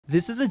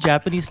This is a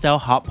Japanese style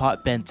hot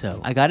pot bento.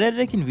 I got it at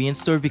a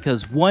convenience store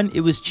because 1, it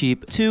was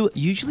cheap, 2,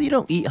 usually you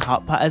don't eat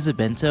hot pot as a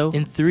bento,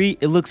 and 3,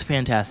 it looks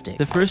fantastic.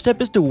 The first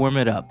step is to warm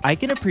it up. I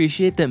can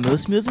appreciate that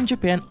most meals in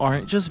Japan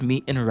aren't just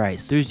meat and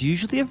rice. There's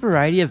usually a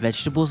variety of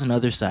vegetables and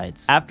other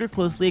sides. After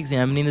closely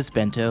examining this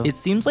bento, it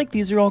seems like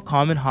these are all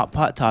common hot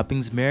pot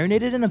toppings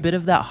marinated in a bit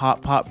of that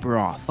hot pot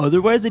broth.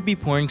 Otherwise, they'd be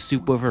pouring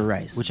soup over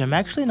rice, which I'm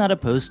actually not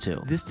opposed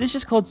to. This dish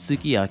is called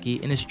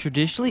sukiyaki and is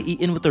traditionally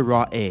eaten with a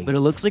raw egg, but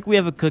it looks like we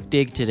have a cooked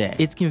egg today.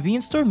 It's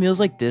convenience store meals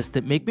like this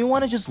that make me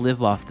want to just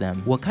live off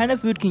them. What kind of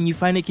food can you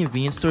find at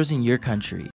convenience stores in your country?